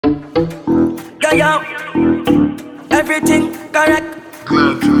yo. Everything correct.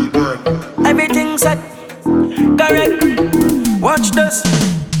 Everything set. Correct. Watch this.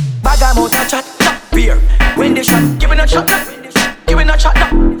 Bagamota chat. Beer. When they shot, giving a shot. Giving a shot.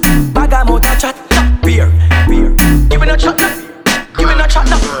 Bagamota chat. Beer. Giving a shot. Giving a shot.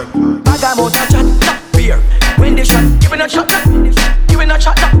 Bagamota chat. Beer. When they shot, giving a shot. Giving a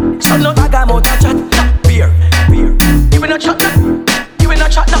shot. So no bagamota chat. Beer. Giving a shot. Giving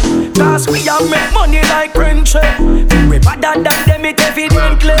a shot. Cause we a make money like French. We better than them it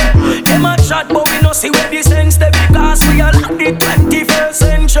evidently. Them a chat but we no see where the sense they. Because we are like the 21st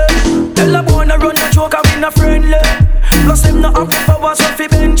century. Tell a boy no run a joke and we no friendly. Plus them no have the powers of the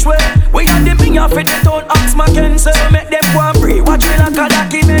bench way. We had the me off it they don't ask Mackenzie. Make them go and pray. Watch me like a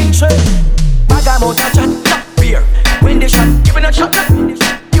documentary. Bagamota chat, beer. When they shot, giving a shot,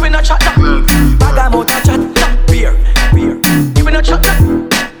 giving a shot. Bagamota chat, beer. Giving a shot,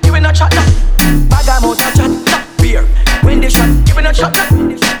 giving a shot. Bagamota chat, beer. When they shot, giving a shot,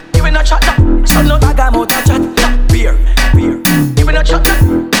 giving a shot. So no bagamota chat, beer. Giving a shot,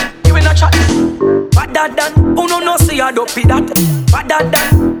 giving a shot. Badder than, who no see a dope for that. Badder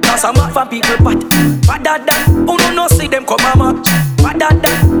than, cause I'm out for people pat. Badder than, who no see them come a match. Badder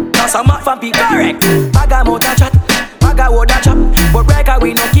than, cause I'm out for people correct. Bagamota chat, bagawoda chop. But breaker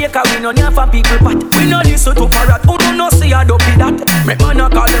we no cake, we no near for people pat. We no listen to parrot, who no see a dope for that. Make man a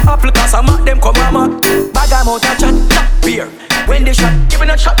call them apple, cause I'm out them come a match. Bagamota chat, beer. When they shot, giving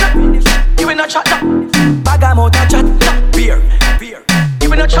a shot, giving a shot. Bagamota chat, beer.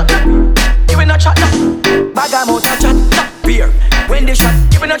 Giving a shot, giving a shot.